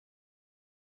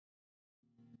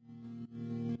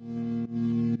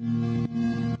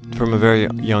From a very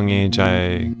young age,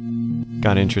 I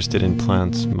got interested in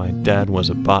plants. My dad was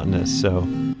a botanist, so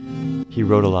he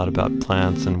wrote a lot about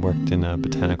plants and worked in a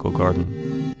botanical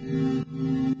garden.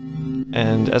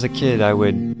 And as a kid, I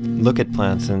would look at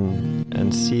plants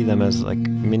and see them as like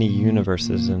mini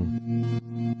universes, and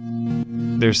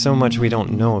there's so much we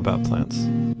don't know about plants.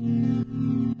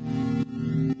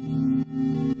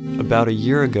 About a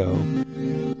year ago,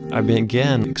 I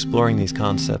began exploring these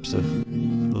concepts of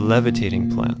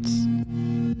levitating plants.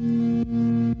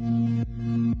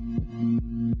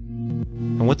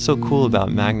 And what's so cool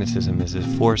about magnetism is a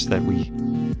force that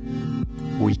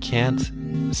we can't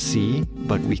see,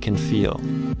 but we can feel.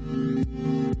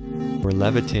 We're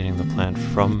levitating the plant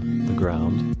from the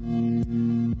ground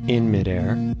in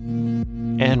midair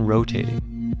and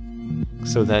rotating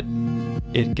so that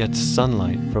it gets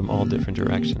sunlight from all different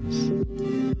directions.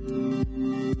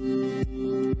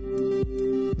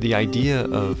 The idea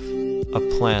of a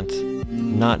plant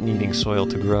not needing soil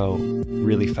to grow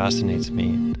really fascinates me,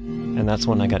 and that's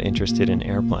when I got interested in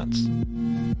air plants.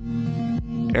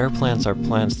 Air plants are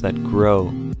plants that grow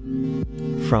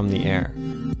from the air.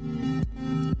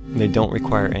 They don't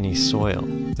require any soil.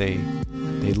 They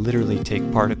literally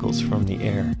take particles from the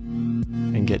air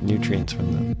and get nutrients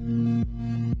from them.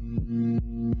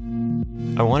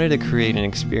 I wanted to create an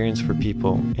experience for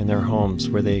people in their homes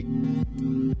where they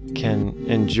can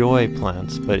enjoy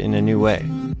plants, but in a new way.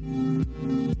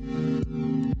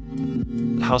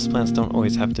 Houseplants don't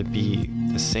always have to be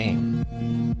the same.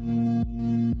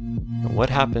 What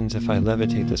happens if I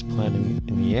levitate this plant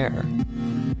in the air?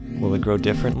 Will it grow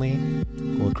differently?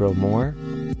 Will it grow more?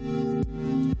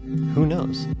 Who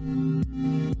knows?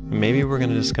 Maybe we're going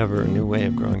to discover a new way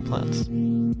of growing plants.